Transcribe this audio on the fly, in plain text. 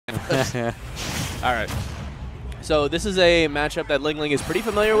All right. So this is a matchup that LingLing is pretty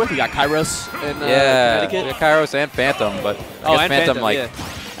familiar with. You got Kairos in Connecticut. Yeah, Kairos and Phantom, but I guess Phantom like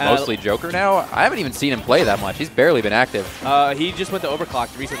mostly Joker now. I haven't even seen him play that much. He's barely been active. He just went to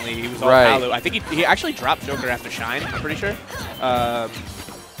Overclocked recently. He was all Palu. I think he actually dropped Joker after Shine, I'm pretty sure.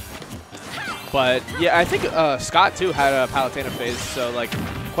 But yeah, I think Scott too had a Palutena phase, so like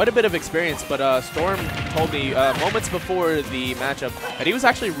quite a bit of experience. But Storm told me moments before the matchup that he was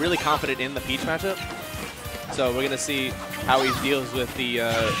actually really confident in the Peach matchup. So we're gonna see how he deals with the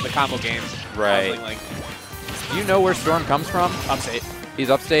combo game. Right. Do you know where Storm comes from? Upstate. He's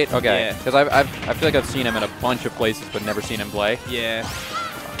upstate? Okay. Because Yeah. I feel like I've seen him in a bunch of places, but never seen him play. Yeah.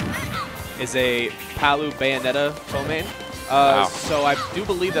 Is a Palu Bayonetta co-main. Wow. So I do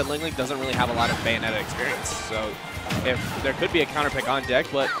believe that LingLing doesn't really have a lot of Bayonetta experience. So if there could be a counter pick on deck,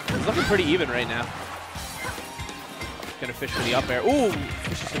 but it's looking pretty even right now. Gonna fish for the up air. Ooh,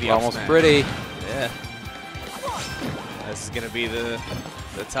 fishes for the up Almost smash. pretty. Yeah. This is gonna be the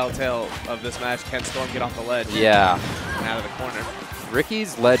telltale of this match. Can Storm get off the ledge? Yeah. And out of the corner.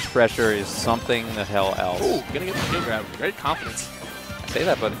 Ricky's ledge pressure is something the hell else. Ooh, gonna get the shield grab. Great confidence. I say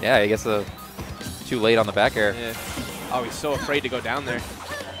that, but yeah, I guess too late on the back air. Yeah. Oh, he's so afraid to go down there.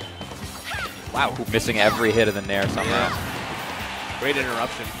 Wow. Missing every hit of the nair somehow. Yeah. Great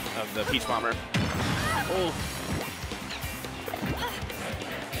interruption of the Peach Bomber. Oh.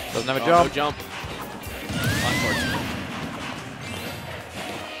 Doesn't have a jump. No jump. Unfortunate.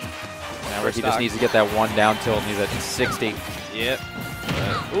 Now Ricky just needs to get that one down tilt, and he's at 60. Yep.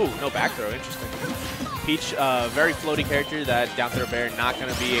 Ooh, no back throw. Interesting. Peach, very floaty character. That down throw bear not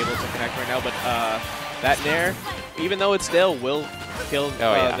going to be able to connect right now, but that nair, even though it's stale, will kill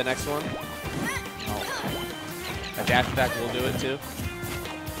the next one. A dash attack will do it too.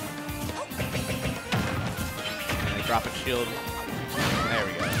 And they drop a shield. There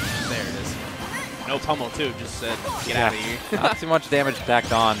we go. There it is. No pummel too. Just said, get out of here. Not too much damage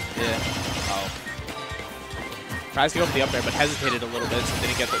tacked on. Yeah. Oh. Tries to go for the up air, but hesitated a little bit, so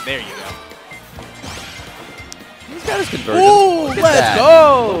didn't get the. There you go. He's got his conversion. Ooh, let's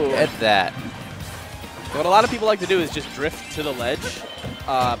go! Look at that. What a lot of people like to do is just drift to the ledge.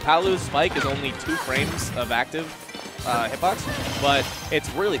 Palu's spike is only 2 frames of active hitbox, but it's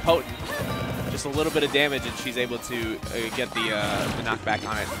really potent. Just a little bit of damage, and she's able to get the knockback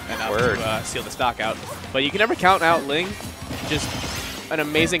on it enough to seal the stock out. But you can never count out Ling. Just an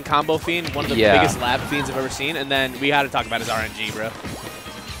amazing combo fiend, one of the biggest lab fiends I've ever seen. And then we had to talk about his RNG, bro.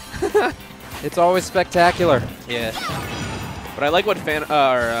 It's always spectacular. Yeah. But I like what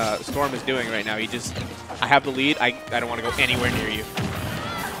Storm is doing right now. He just, I have the lead. I don't want to go anywhere near you.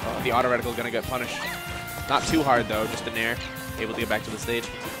 The auto reticle is going to get punished. Not too hard, though. Just a nair. Able to get back to the stage.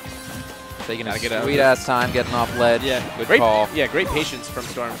 Taking a sweet-ass time getting off ledge. Yeah. Good call. Yeah, great patience from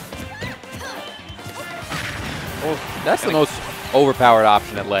Storm. Oh, that's the most overpowered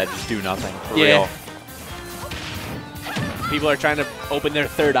option at ledge. Just do nothing. For real. People are trying to open their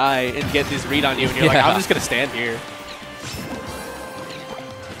third eye and get this read on you, and you're like, I'm just going to stand here.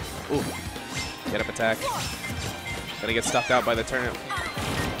 Ooh. Get up attack. Gonna get stuffed out by the turnip.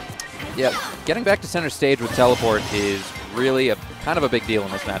 Yeah, getting back to center stage with teleport is really kind of a big deal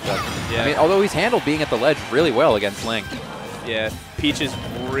in this matchup. Yeah. I mean, although he's handled being at the ledge really well against Ling. Yeah, Peach is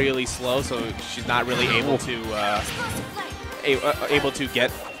really slow, so she's not really able to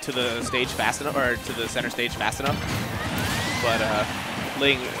get to the stage fast enough, or to the center stage fast enough. But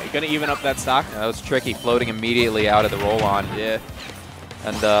Ling gonna even up that stock. Yeah, that was tricky, floating immediately out of the roll-on. Yeah.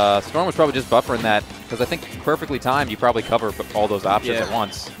 And Storm was probably just buffering that, because I think perfectly timed, you probably cover all those options at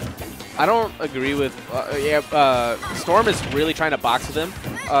once. I don't agree with, Storm is really trying to box with him,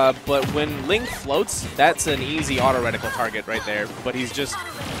 but when Ling floats, that's an easy auto reticle target right there. But he's just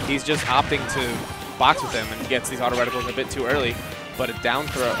opting to box with him and gets these auto reticles a bit too early. But a down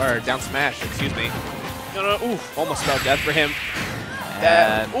throw, or down smash, excuse me. Ooh, almost spelled death for him.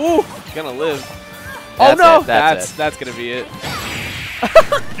 Ooh, gonna live. Oh no, that's gonna be it.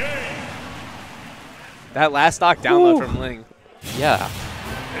 That last stock down low from Ling. Yeah.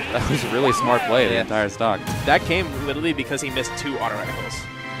 That was a really smart play, the entire stock. That came literally because he missed 2 auto reticles.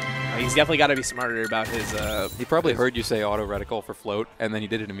 He's definitely got to be smarter about his... he probably heard you say auto reticle for float, and then he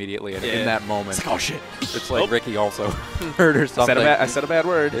did it immediately, and in that moment... It's like, oh, shit. It's like Ricky also heard or something. I said a bad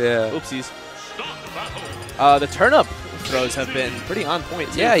word. Yeah. Oopsies. The turnip throws have been pretty on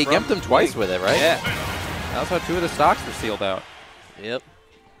point, too. Yeah, he gimped him twice with it, right? Yeah. That's how 2 of the stocks were sealed out. Yep.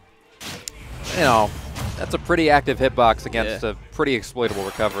 You know, that's a pretty active hitbox against a pretty exploitable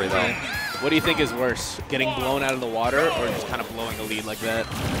recovery, though. What do you think is worse, getting blown out of the water or just kind of blowing a lead like that?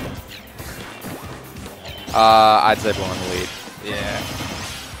 I'd say blowing the lead. Yeah.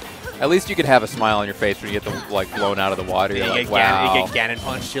 At least you can have a smile on your face when you get the, like, blown out of the water. Yeah, you're like, wow. You get Ganon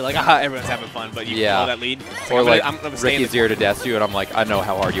punched. You're like, ah, everyone's having fun, but you blow that lead. Or like Ricky Zero to death you, and I'm like, I know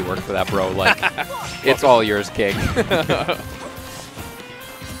how hard you work for that, bro. Like, it's all yours, king.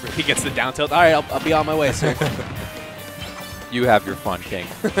 He gets the down tilt. All right, I'll be on my way, sir. You have your fun, king.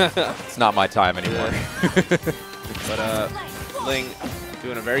 It's not my time anymore. But Ling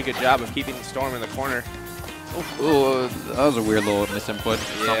doing a very good job of keeping Storm in the corner. Ooh, that was a weird little misinput.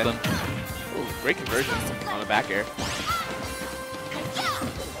 Yeah. Something. Ooh, great conversion on the back air.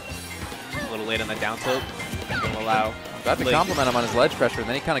 A little late on the down tilt. Going to allow. About to compliment him on his ledge pressure, and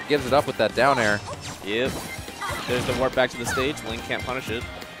then he kind of gives it up with that down air. Yep. There's the warp back to the stage. Ling can't punish it.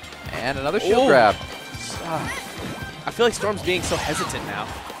 And another shield grab. I feel like Storm's being so hesitant now.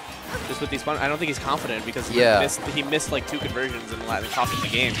 Just with these I don't think he's confident because he missed like 2 conversions and cost him the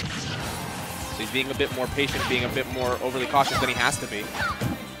game. So he's being a bit more patient, being a bit more overly cautious than he has to be.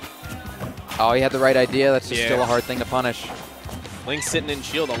 Oh, he had the right idea. That's just still a hard thing to punish. Ling's sitting in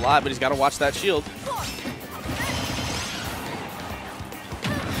shield a lot, but he's got to watch that shield.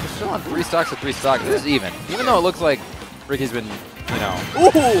 We're still on 3 stocks to 3 stocks. This is even. Even though it looks like Ricky's been, you know,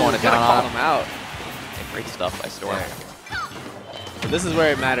 going it down on him. Out. Great stuff by Storm. So this is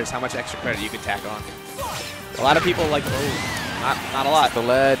where it matters how much extra credit you can tack on. A lot of people like, not a lot. The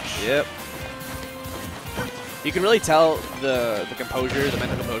ledge. Yep. You can really tell the composure, the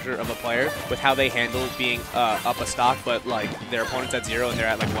mental composure of a player with how they handle being up a stock, but like their opponent's at 0 and they're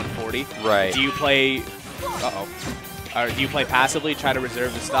at like 140. Right. Do you play? Or do you play passively, try to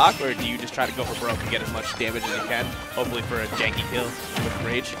reserve the stock, or do you just try to go for broke and get as much damage as you can, hopefully for a janky kill with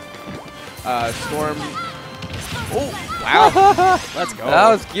rage? Storm. Oh, wow. Let's go. That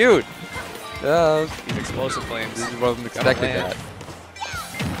was cute. These explosive flames. This wasn't expecting that.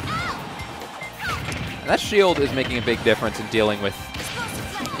 And that shield is making a big difference in dealing with,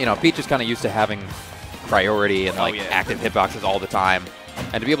 you know, Peach is kind of used to having priority and like active hitboxes all the time.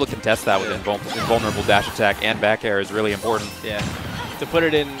 And to be able to contest that with invulnerable dash attack and back air is really important. Yeah. To put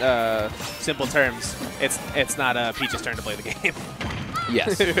it in simple terms, it's not Peach's turn to play the game.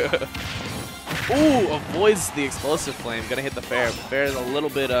 Yes. Ooh, avoids the explosive flame. Gonna hit the fair. The fair is a little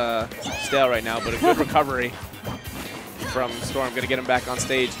bit stale right now, but a good recovery from Storm. Gonna get him back on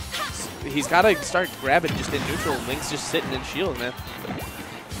stage. He's got to start grabbing just in neutral. Link's just sitting in shield, man.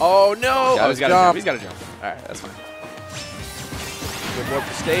 Oh, no. He's got to jump. He's got to jump. All right, that's fine. Good warp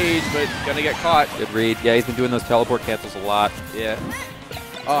to stage, but gonna get caught. Good read. Yeah, he's been doing those teleport cancels a lot. Yeah.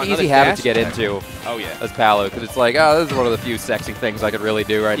 Oh, easy habit to get into. Oh yeah. As Palu, because it's like, oh, this is one of the few sexy things I could really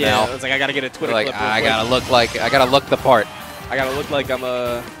do right now. Yeah, it's like I gotta get a Twitter clip. Like I gotta look the part. I gotta look like I'm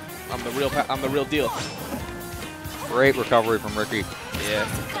the real deal. Great recovery from Ricky. Yeah.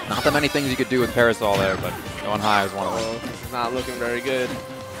 Not that many things you could do with Parasol there, but going high is one of them. This is not looking very good.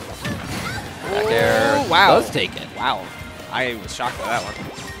 Back air. Wow. Does take it. Wow. I was shocked by that one.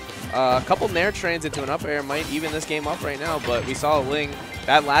 A couple Nair trains into an up air might even this game up right now, but we saw Ling.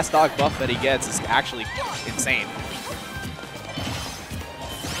 That last dog buff that he gets is actually insane.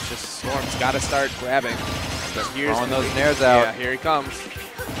 Just Storm's got to start grabbing. Throwing those Nairs out. Yeah, here he comes.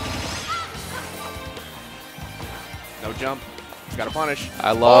 No jump. He's got to punish.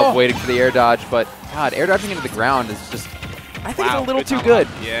 I love waiting for the air dodge, but God, air dodging into the ground is just, I think it's a little too good.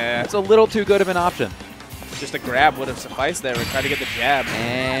 Yeah. It's a little too good of an option. Just a grab would have sufficed there. We try to get the jab.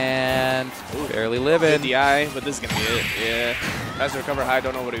 And barely living. Good DI, but this is going to be it. Yeah. Tries to recover high.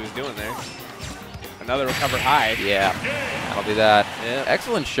 Don't know what he was doing there. Another recover high. Yeah. That'll be that. Yeah.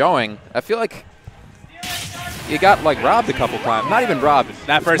 Excellent showing. I feel like you got like robbed a couple times. Not even robbed.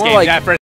 That first game.